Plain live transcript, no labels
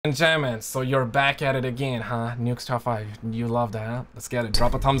And Jamin, so you're back at it again, huh? Nukes top 5. You love that, huh? Let's get it.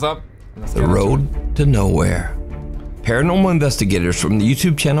 Drop a thumbs up. The road to nowhere. Paranormal investigators from the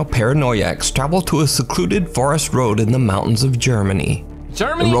YouTube channel Paranoiacs travel to a secluded forest road in the mountains of Germany.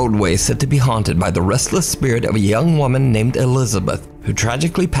 The roadway is said to be haunted by the restless spirit of a young woman named Elizabeth, who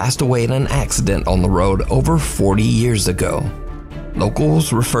tragically passed away in an accident on the road over 40 years ago.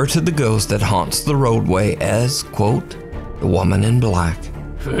 Locals refer to the ghost that haunts the roadway as, quote, the woman in black.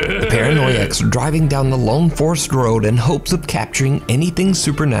 The Paranoiacs are driving down the lone forest road in hopes of capturing anything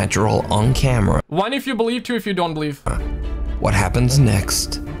supernatural on camera. One if you believe, two if you don't believe. What happens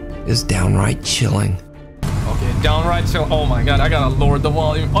next is downright chilling. Okay, downright chill. Oh my god, I gotta lower the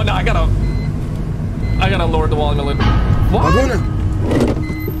volume. Oh no, I gotta lower the volume a little. What?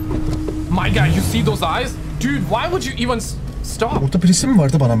 My god, you see those eyes? Dude, why would you even stop? Orada birisi mi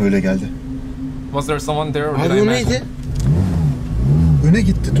vardı, bana mı öyle geldi? Was there someone there or did Abi I o imagine? neydi? Öne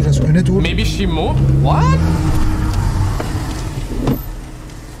gitti Duras, öne doğru. Maybe she moved? What?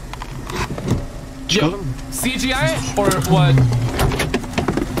 Çıkalım mı? CGI or what?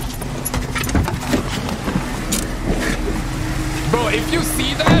 Bro, if you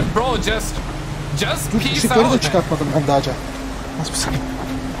see that, bro, just peace Işıkları da out. çıkartmadım ben daha önce. Nasıl bir sıkıntı?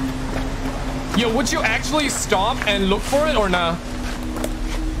 Yo, would you actually stop and look for it or nah?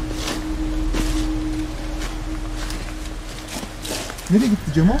 Nereye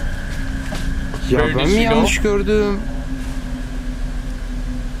gitti Cemo? Ya Where ben did mi she go? yanlış gördüm?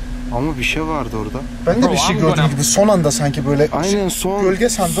 Ama bir şey vardı orada. Ben de Bro, bir şey I'm gördüm gonna- gibi son anda sanki böyle. Aynen son. Gölge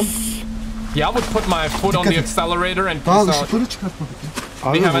sandım. Yeah, I would put my foot on Dikkat the et. accelerator and Daha peace out. ışıkları çıkartmadık ya.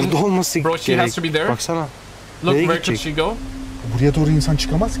 Abi We haven't- burada olması Bro, she gerek. has to be there. Baksana. Look, Nereye where could gidecek? she go? Buraya doğru insan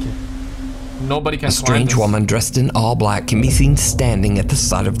çıkamaz ki. Nobody can A climb strange this. woman dressed in all black can be seen standing at the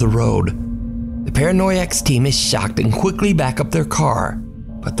side of the road. The Paranoiacs team is shocked and quickly back up their car,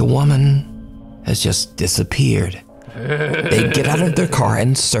 but the woman has just disappeared. They get out of their car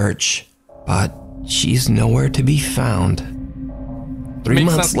and search, but she's nowhere to be found. 3 Makes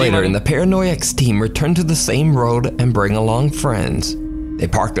months sense, later, Lee-Man. and the Paranoiacs team return to the same road and bring along friends. They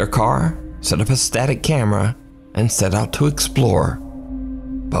park their car, set up a static camera, and set out to explore.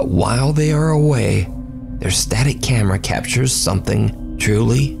 But while they are away, their static camera captures something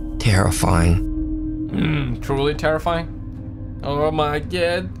truly terrifying. Truly terrifying. Oh my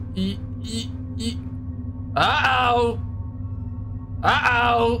god. Uh-oh.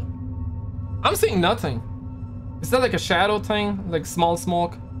 Uh-oh. I'm seeing nothing. Is that like a shadow thing? Like small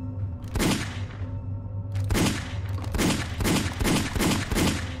smoke?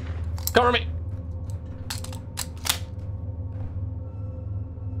 Cover me.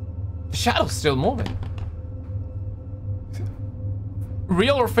 The shadow's still moving.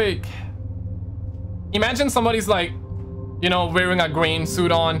 Real or fake? Imagine somebody's like, you know, wearing a green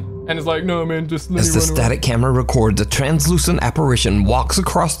suit on and is like, no man, just let As me the run around. static camera records, a translucent apparition walks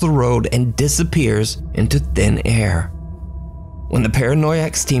across the road and disappears into thin air. When the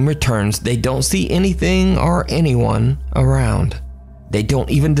Paranoiacs team returns, they don't see anything or anyone around. They don't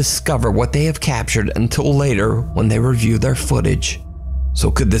even discover what they have captured until later when they review their footage.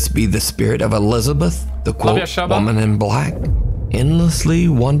 So could this be the spirit of Elizabeth, the quote, Shaba. woman in black, endlessly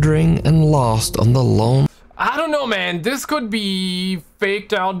wandering and lost on the lone I don't know, man. This could be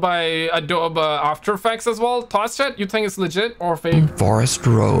faked out by Adobe After Effects as well. Thoughts, chat? You think it's legit or fake? forest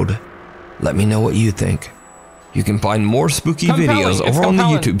road? Let me know what you think. You can find more spooky Compelling, videos it's over on the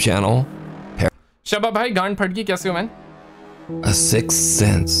compelling. YouTube channel, Shaba bhai, gaand phad gayi, kaise ho, man? A Sixth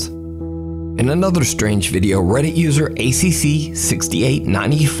Sense. In another strange video, Reddit user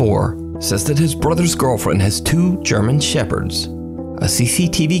ACC6894 says that his brother's girlfriend has 2 German Shepherds. A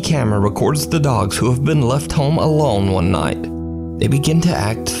CCTV camera records the dogs who have been left home alone one night. They begin to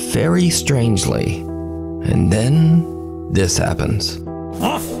act very strangely. And then this happens.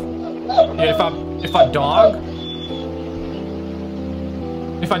 Yeah,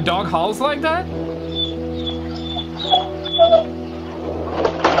 if a dog howls like that?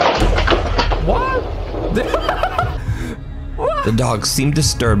 What? The dogs seem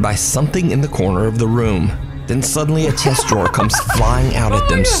disturbed by something in the corner of the room. Then suddenly a chest drawer comes flying out at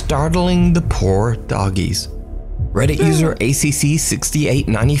them, startling the poor doggies. Reddit user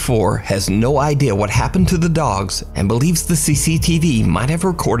ACC6894 has no idea what happened to the dogs and believes the CCTV might have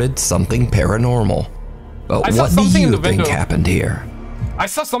recorded something paranormal. But I saw what do something in you the think window. happened here? I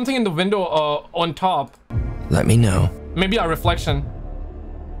saw something in the window on top. Let me know. Maybe a reflection.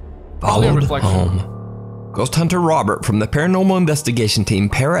 Probably a Followed reflection. home. Ghost hunter Robert from the paranormal investigation team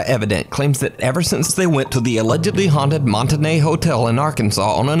Para Evident claims that ever since they went to the allegedly haunted Montanay Hotel in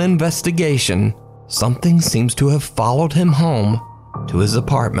Arkansas on an investigation, something seems to have followed him home to his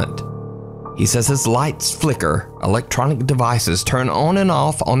apartment. He says his lights flicker, electronic devices turn on and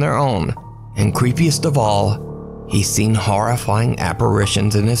off on their own, and creepiest of all, he's seen horrifying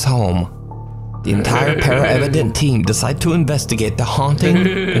apparitions in his home. The entire para-evident team decide to investigate the haunting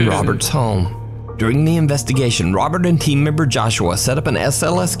in Robert's home. During the investigation, Robert and team member Joshua set up an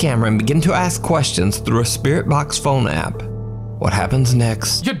SLS camera and begin to ask questions through a Spirit Box phone app. What happens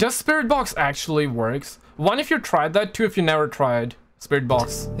next? Yeah, does Spirit Box actually works? One, if you tried that, two, if you never tried Spirit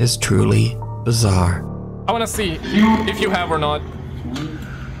Box. Is truly bizarre. I want to see if you have or not.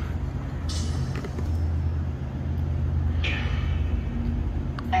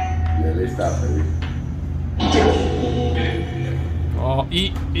 Oh,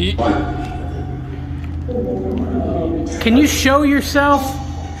 eat. Can you show yourself?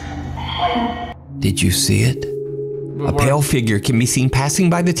 Did you see it? A pale figure can be seen passing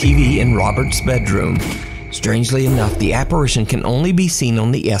by the TV in Robert's bedroom. Strangely enough, the apparition can only be seen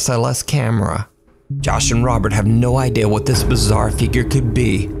on the SLS camera. Josh and Robert have no idea what this bizarre figure could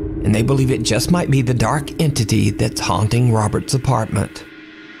be, and they believe it just might be the dark entity that's haunting Robert's apartment.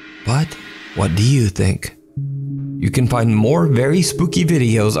 But what do you think? You can find more very spooky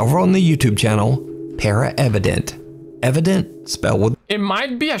videos over on the YouTube channel, Para Evident. Evident spelled with It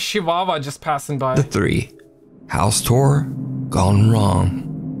might be a Chihuahua just passing by. the 3. House tour gone wrong.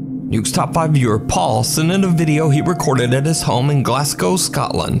 Nukes top 5 viewer Paul sent in a video he recorded at his home in Glasgow,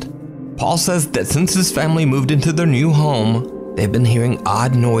 Scotland. Paul says that since his family moved into their new home, they've been hearing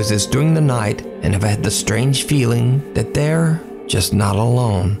odd noises during the night and have had the strange feeling that they're just not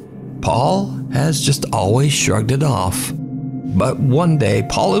alone. Paul has just always shrugged it off. But one day,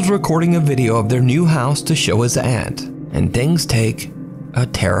 Paul is recording a video of their new house to show his aunt, and things take a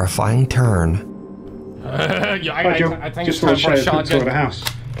terrifying turn. Yeah, I think it's just want time to for show a you a quick tour of the shotgun. house.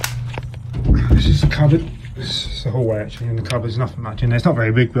 This is the cupboard. This is the hallway actually, and the cupboard's nothing much in there. It's not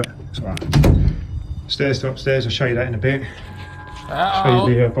very big, but it's alright. Stairs to upstairs, I'll show you that in a bit. Show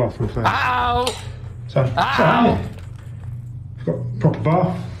you the bathroom first. Ow! So, Ow! we've got a proper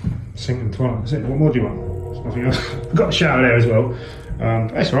bath, sink and toilet. That's it. What more do you want? There's nothing else. We've got a shower there as well.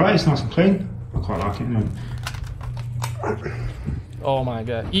 It's alright, it's nice and clean. I quite like it. Oh my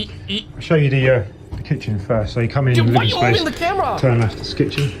god. Eat. I'll show you the kitchen first. So you come in Dude, the why are living you space. moving the camera? Turn left, it's the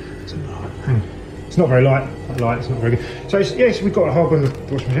kitchen. It's not very light. It's not very good. So yes, we've got a hob and a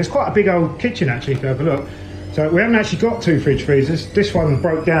washing machine. It's quite a big old kitchen actually, if you have a look. So we haven't actually got 2 fridge freezers. This one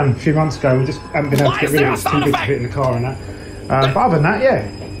broke down a few months ago. We just haven't been able to get rid of it. It's too big to fit in the car and that. But other than that,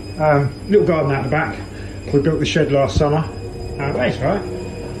 yeah. Little garden out the back. We built the shed last summer. That's right.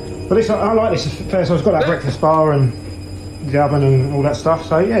 But this, I like this. So it's got that breakfast bar and the oven and all that stuff.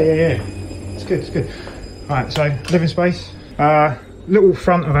 So yeah. It's good. Right, so living space. Little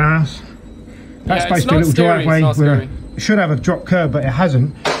front of our house. That's supposed to be a little driveway. It should have a drop curb, but it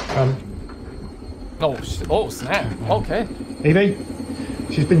hasn't. Oh snap. Okay. Evie,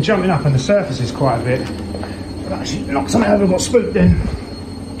 she's been jumping up on the surfaces quite a bit. But she knocked something over, got spooked then.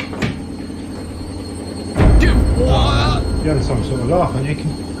 Dude, what? You're having some sort of laugh, aren't you?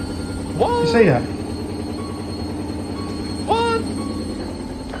 What? You see that? What?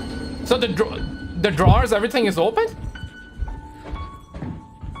 So the drawers, everything is open?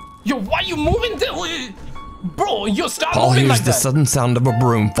 Yo, why are you moving? Bro, you stop Paul moving hears like the that. sudden sound of a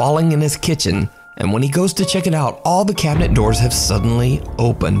broom falling in his kitchen, and when he goes to check it out, all the cabinet doors have suddenly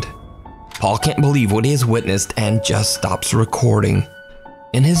opened. Paul can't believe what he has witnessed and just stops recording.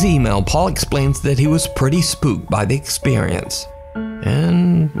 In his email, Paul explains that he was pretty spooked by the experience.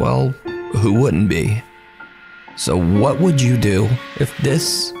 And, well, who wouldn't be? So what would you do if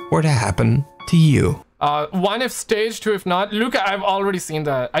this were to happen to you? 1 if staged, 2 if not. Luca, I've already seen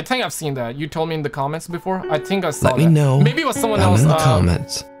that. I think I've seen that. You told me in the comments before. I think I saw that. Let me know. Maybe it was someone down else. in the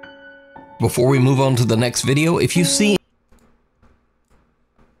comments. Before we move on to the next video, if you see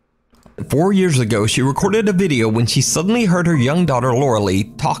 4 years ago, she recorded a video when she suddenly heard her young daughter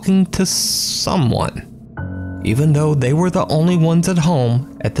Loralee talking to someone, even though they were the only ones at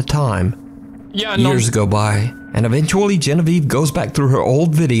home at the time. Yeah, Years go by, and eventually Genevieve goes back through her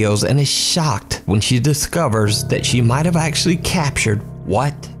old videos and is shocked when she discovers that she might have actually captured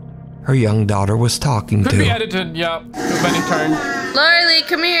what her young daughter was talking Could to. be edited, yeah. When it turned. Loralee,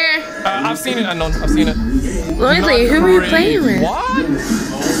 come here. I've seen it, Unknown. I've seen it. Loralee, who are you playing with? What?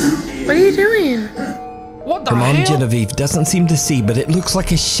 What are you doing? What the Her mom hell? Genevieve doesn't seem to see, but it looks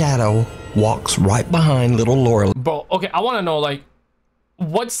like a shadow walks right behind little Loralee. Bro, okay, I want to know, like,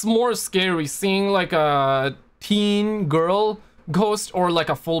 what's more scary, seeing like a teen girl ghost or like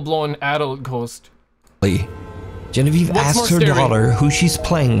a full-blown adult ghost? Genevieve What's asks her more scary? daughter who she's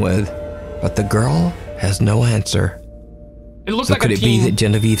playing with, but the girl has no answer. It looks So like could a it teen. be that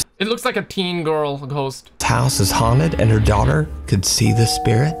Genevieve's It looks like a teen girl ghost. house is haunted and her daughter could see the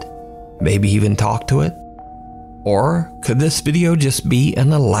spirit? Maybe even talk to it? Or could this video just be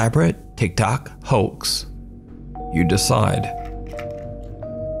an elaborate TikTok hoax? You decide.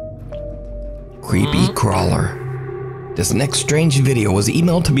 Creepy crawler. This next strange video was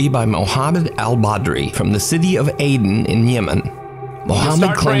emailed to me by Mohammed Al-Badri from the city of Aden in Yemen.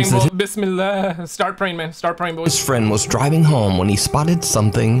 Mohammed claims that Bismillah. Start praying, man. Start praying, boys. his friend was driving home when he spotted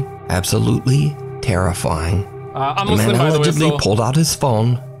something absolutely terrifying. I'm The man Muslim, by the way, allegedly so... pulled out his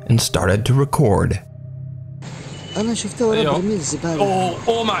phone and started to record. أنا شفتها وأنا Yo. برمي الزبالة.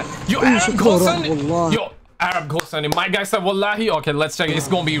 Oh my. Yo, Arab ghost on it. Yo, Arab ghost on it. My guy said, Wallahi. Okay, let's check it. It's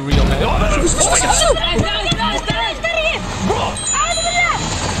gonna be real, man. Oh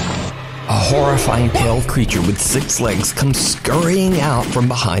A horrifying pale creature with 6 legs comes scurrying out from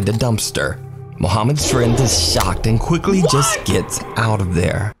behind a dumpster. Mohammed's friend is shocked and quickly just gets out of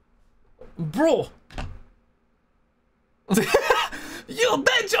there. Bro. Yo,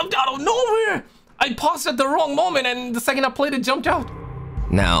 that jumped out of nowhere. I paused at the wrong moment, and the second I played it, jumped out.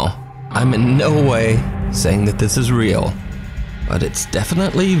 Now, I'm in no way saying that this is real, but it's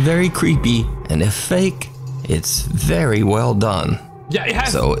definitely very creepy, and if fake, it's very well done. Yeah, it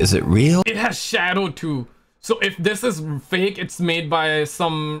has. So is it real? It has shadow too. So if this is fake, it's made by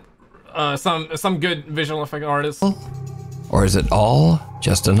some good visual effect artist. Or is it all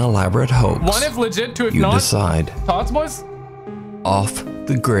just an elaborate hoax? One if legit, two if You not. decide. Thoughts, boys? Off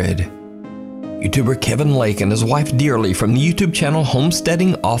the grid. YouTuber Kevin Lake and his wife Dearly from the YouTube channel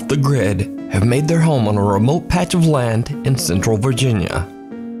Homesteading Off the Grid have made their home on a remote patch of land in central Virginia.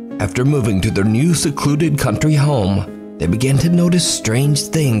 After moving to their new secluded country home, they began to notice strange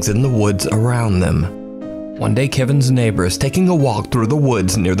things in the woods around them. One day Kevin's neighbor is taking a walk through the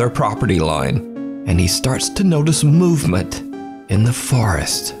woods near their property line, and he starts to notice movement in the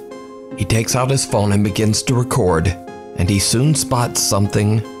forest. He takes out his phone and begins to record, and he soon spots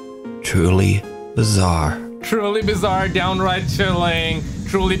something truly bizarre. Truly bizarre, downright chilling,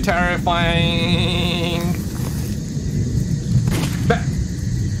 truly terrifying. Back.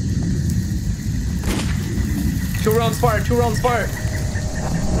 2 rounds fired, 2 rounds fired.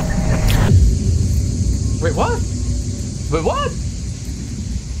 Wait, what? Wait, what?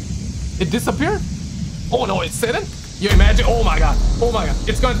 It disappeared? Oh no, it's sitting? You imagine? Oh my god,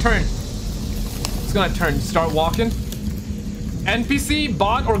 it's gonna turn. It's gonna turn. Start walking. NPC,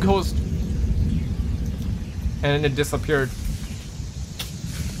 bot, or ghost? And it disappeared.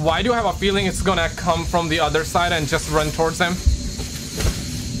 Why do I have a feeling it's gonna come from the other side and just run towards him?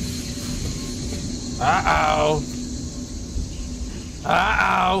 Uh-oh.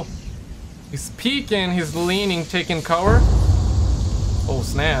 Uh-oh. He's peeking, he's leaning, taking cover. Oh,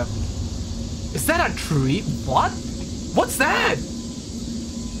 snap. Is that a tree? What? What's that?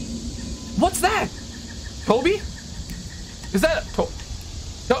 What's that? Toby? Is that a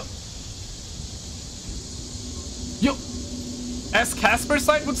Yo, as Casper's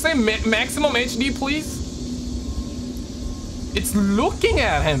side would say, maximum HD, please. It's looking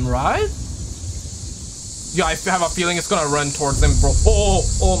at him, right? Yeah, I have a feeling it's gonna run towards him, bro.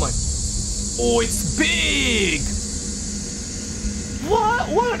 Oh my. Oh, it's big. What?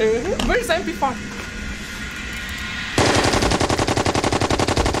 Where's MP5?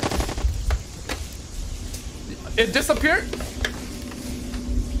 It disappeared?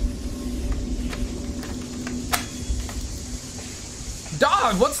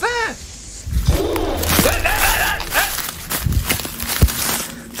 Dog, what's that?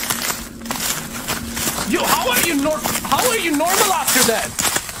 Yo, how are you normal after that?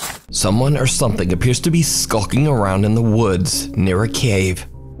 Someone or something appears to be skulking around in the woods near a cave,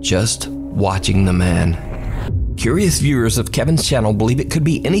 just watching the man. Curious viewers of Kevin's channel believe it could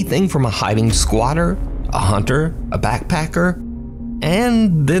be anything from a hiding squatter, a hunter, a backpacker,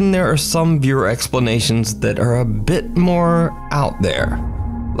 and then there are some viewer explanations that are a bit more out there,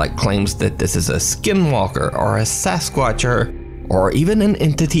 like claims that this is a skinwalker or a Sasquatcher, or even an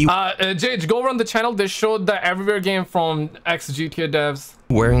entity Jage, go run the channel. They showed the Everywhere game from ex-GTA devs.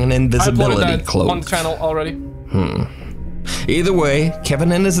 wearing an invisibility I uploaded that cloak. on the channel already. Either way,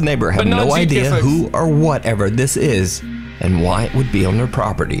 Kevin and his neighbor have no idea who or whatever this is and why it would be on their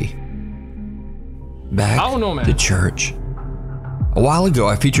property. Back I don't know, man. to church. A while ago,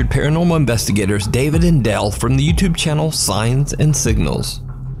 I featured paranormal investigators David and Dell from the YouTube channel Signs and Signals.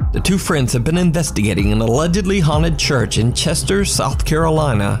 The two friends have been investigating an allegedly haunted church in Chester, South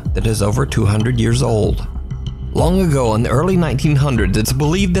Carolina that is over 200 years old. Long ago in the early 1900s, it's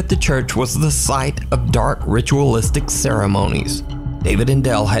believed that the church was the site of dark ritualistic ceremonies. David and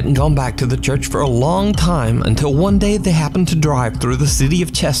Dell hadn't gone back to the church for a long time until one day they happened to drive through the city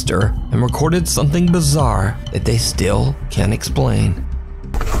of Chester and recorded something bizarre that they still can't explain.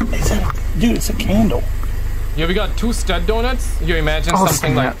 Dude, it's a candle. Yeah, we got 2 stud donuts. You imagine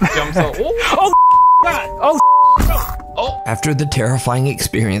something like jumps out. Oh, oh! After the terrifying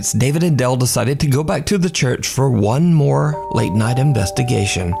experience, David and Dell decided to go back to the church for one more late night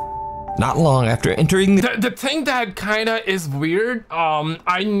investigation. Not long after entering the thing that kinda is weird,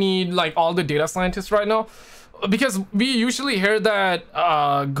 I need like all the data scientists right now, because we usually hear that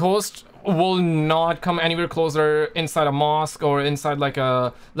ghosts will not come anywhere closer inside a mosque or inside like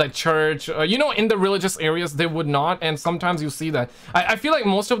a church. You know, in the religious areas they would not, and sometimes you see that. I feel like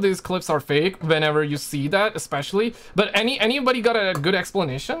most of these clips are fake whenever you see that, especially. But anybody got a good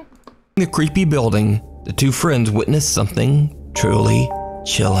explanation? In the creepy building, the 2 friends witnessed something truly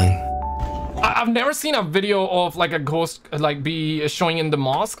chilling. I've never seen a video of like a ghost like be showing in the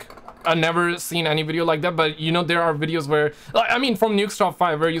mosque. I've never seen any video like that, but you know, there are videos where, I mean, from Nukes Top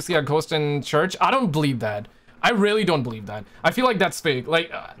 5 where you see a ghost in church. I don't believe that. I really don't believe that. I feel like that's fake.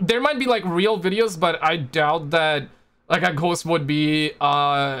 Like there might be like real videos, but I doubt that like a ghost would be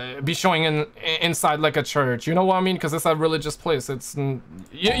showing inside like a church. You know what I mean? Because it's a religious place. It's you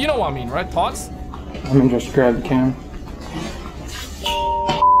know what I mean, right? Thoughts? Let me just grab the camera.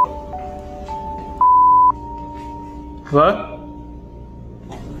 What?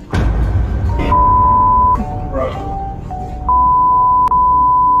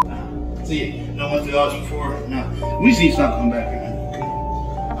 See, no one through us before. No, we see something back here.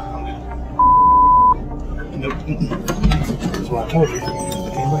 Nope. That's what I told you.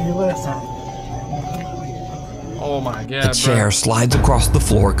 Came by here last time. Oh my god. A chair slides across the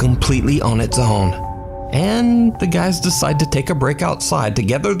floor completely on its own, and the guys decide to take a break outside to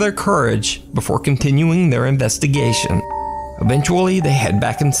gather their courage before continuing their investigation. Eventually, they head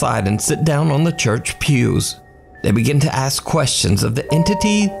back inside and sit down on the church pews. They begin to ask questions of the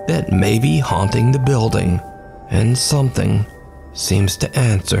entity that may be haunting the building, and something seems to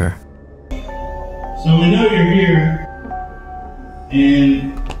answer. So we know you're here,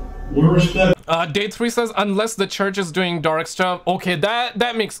 and we're stuck. Day 3 says, unless the church is doing dark stuff. Okay,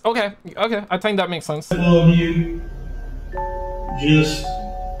 that makes, okay, I think that makes sense. All of you, just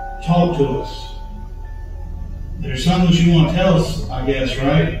talk to us. There's something that you want to tell us, I guess,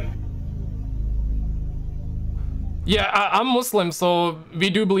 right? Yeah, I'm Muslim, so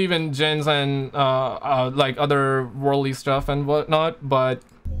we do believe in jinns and like other worldly stuff and whatnot, but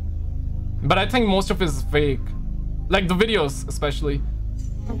I think most of it is fake, like the videos especially.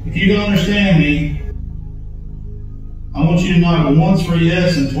 If you don't understand me, I want you to knock once for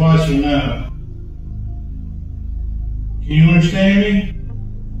yes and twice for no. Can you understand me?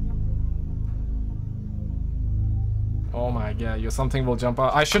 Oh my god, something will jump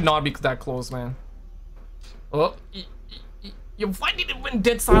out. I should not be that close, man. Oh, why did it went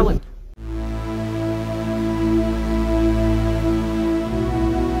dead silent?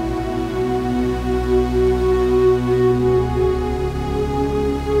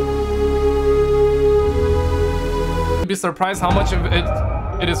 You'd be surprised how much of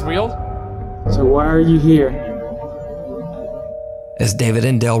it is real. So why are you here? As David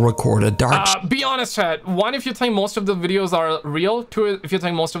and Dell record a dark... be honest, chat. 1, if you think most of the videos are real. 2, if you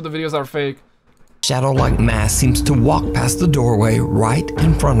think most of the videos are fake. Shadow-like mass seems to walk past the doorway right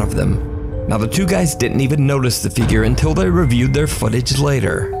in front of them. Now, the 2 guys didn't even notice the figure until they reviewed their footage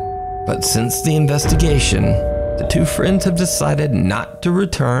later. But since the investigation, the 2 friends have decided not to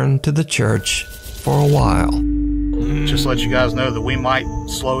return to the church for a while. Just let you guys know that we might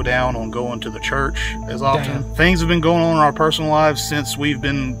slow down on going to the church as often. Damn. Things have been going on in our personal lives since we've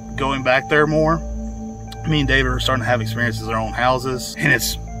been going back there more. Me and David are starting to have experiences in our own houses, and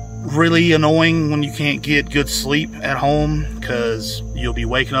it's really annoying when you can't get good sleep at home, because you'll be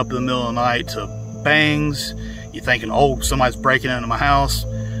waking up in the middle of the night to bangs. You're thinking, oh, somebody's breaking into my house.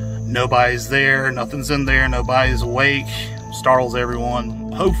 Nobody's there, nothing's in there, nobody's awake. Startles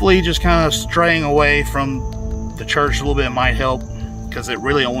everyone. Hopefully just kind of straying away from the church a little bit might help, because it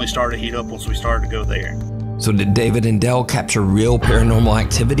really only started to heat up once we started to go there. So did David and Dell capture real paranormal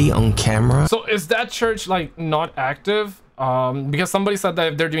activity on camera? So is that church like not active? Because somebody said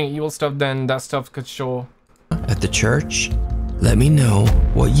that if they're doing evil stuff, then that stuff could show. At the church? Let me know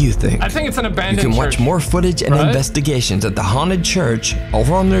what you think. I think it's an abandoned church. You can watch more footage and investigations at the haunted church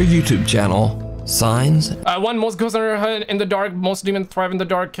over on their YouTube channel. Signs? One, most ghosts are in the dark, most demons thrive in the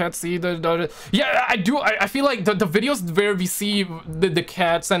dark, cats see yeah, I feel like the videos where we see the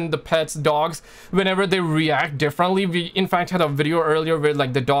cats and the pets, dogs, whenever they react differently. We in fact had a video earlier where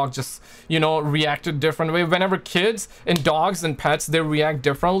like the dog just, you know, reacted different way. Whenever kids and dogs and pets, they react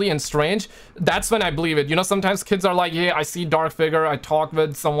differently and strange, that's when I believe it. You know, sometimes kids are like, yeah, I see dark figure, I talk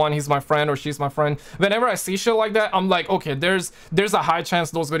with someone, he's my friend or she's my friend. Whenever I see shit like that, I'm like, okay, there's a high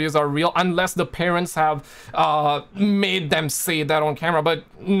chance those videos are real, unless the parents have made them say that on camera. But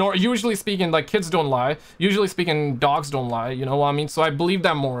usually speaking, like, kids don't lie. Usually speaking, dogs don't lie, you know what I mean? So I believe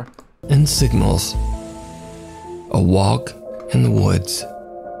that more. And signals. A walk in the woods.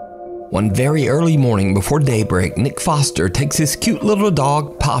 One very early morning before daybreak, Nick Foster takes his cute little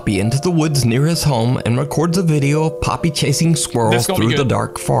dog, Poppy, into the woods near his home and records a video of Poppy chasing squirrels through the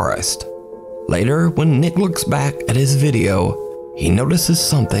dark forest. Later, when Nick looks back at his video, he notices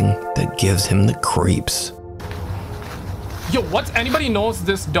something that gives him the creeps. Yo, what? Anybody knows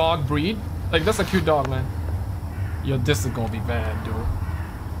this dog breed? Like, that's a cute dog, man. Yo, this is gonna be bad, dude.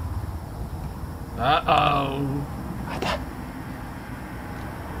 Uh-oh.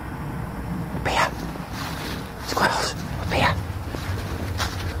 Bear. Squirrels. Bear.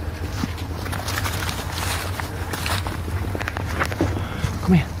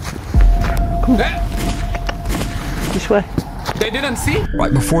 Come here. Come on. This way. They didn't see?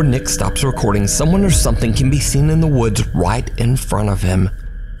 Right before Nick stops recording, someone or something can be seen in the woods right in front of him.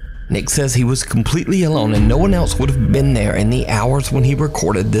 Nick says he was completely alone and no one else would have been there in the hours when he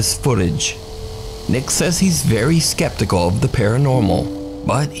recorded this footage. Nick says he's very skeptical of the paranormal,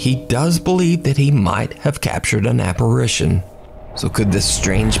 but he does believe that he might have captured an apparition. So could this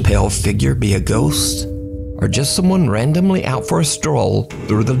strange pale figure be a ghost? Or just someone randomly out for a stroll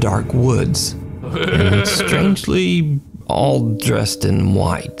through the dark woods? And strangely, all dressed in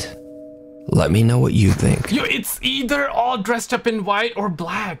white. Let me know what you think. Yo, it's either all dressed up in white or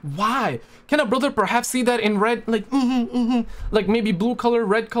black. Why? Can a brother perhaps see that in red? Like, like maybe blue color,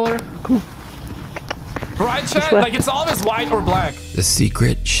 red color? Right, chat? Like, it's always white or black. The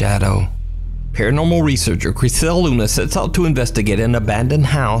secret shadow. Paranormal researcher Crisel Luna sets out to investigate an abandoned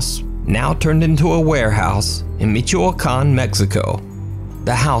house, now turned into a warehouse, in Michoacan, Mexico.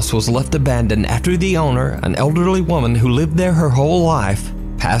 The house was left abandoned after the owner, an elderly woman who lived there her whole life,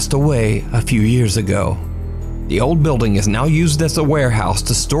 passed away a few years ago. The old building is now used as a warehouse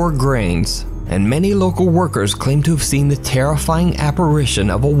to store grains, and many local workers claim to have seen the terrifying apparition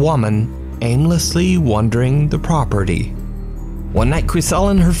of a woman aimlessly wandering the property. One night, Crisel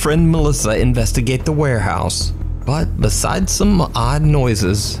and her friend Melissa investigate the warehouse, but besides some odd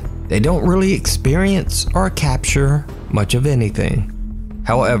noises, they don't really experience or capture much of anything.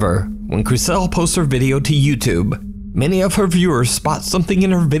 However, when Crisel posts her video to YouTube, many of her viewers spot something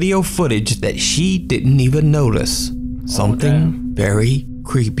in her video footage that she didn't even notice. Something very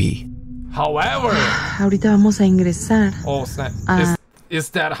creepy. However, ahorita vamos a ingresar. Oh snap. Is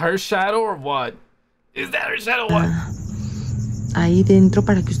that her shadow or what? Is that her shadow or what? Ahí dentro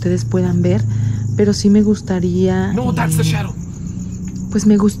para que ustedes puedan ver, pero sí me gustaría. No, that's the shadow. Pues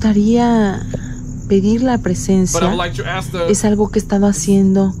me gustaría pedir la presencia. Es algo que he estado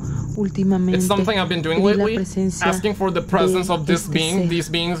haciendo últimamente. It's something I've been doing lately, asking for the presence of this being, these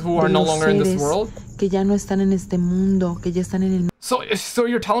beings who are no longer in this world. Que ya no están en este mundo, que ya están en el. So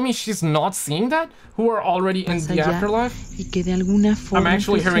you're telling me she's not seeing that? Who are already in the afterlife? Y que de alguna forma. I'm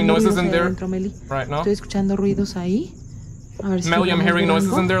actually hearing noises in there right now. Estoy escuchando ruidos ahí. A ver si Melly, I'm hearing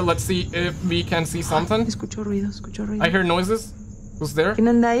noises in there. Let's see if we can see something. Escucho ruidos, escucho ruidos. I hear noises. Who's there? ¿Quién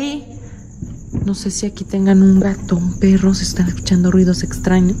anda ahí? No sé si aquí tengan un gato, un perro, se están escuchando ruidos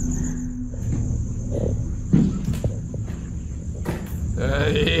extraños.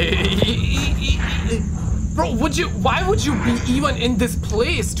 Bro, why would you be even in this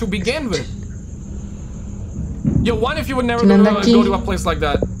place to begin with? Yo, what if you would never go to a place like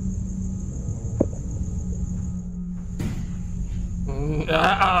that?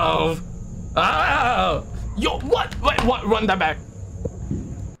 Yo, what? Wait, what? Run that back.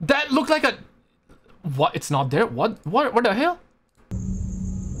 That looked like a... What? It's not there? What the hell?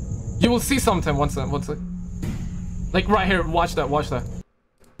 You will see something once. Like right here, watch that.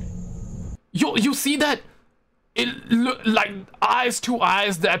 Yo, you see that? It look like two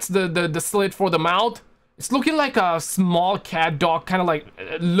eyes, that's the slit for the mouth. It's looking like a small cat dog, kind of like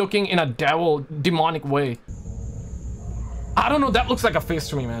looking in a demonic way. I don't know, that looks like a face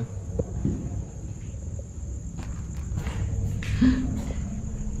to me, man.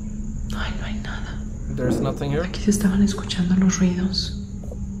 Ay, no hay nada. There's nothing here. Aquí se estaban escuchando los ruidos.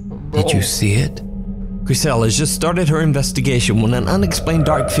 Did you see it? Chriselle has just started her investigation when an unexplained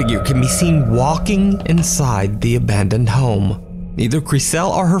dark figure can be seen walking inside the abandoned home. Neither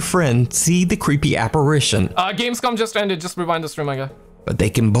Chriselle or her friend see the creepy apparition. Gamescom just ended, just rewind the stream, I guess. But they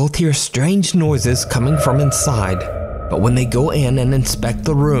can both hear strange noises coming from inside. But when they go in and inspect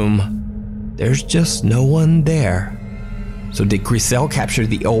the room, there's just no one there. So did Chriselle capture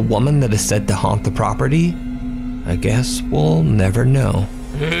the old woman that is said to haunt the property? I guess we'll never know.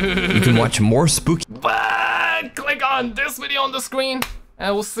 You can watch more spooky. Click on this video on the screen,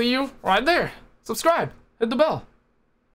 and we'll see you right there. Subscribe, hit the bell.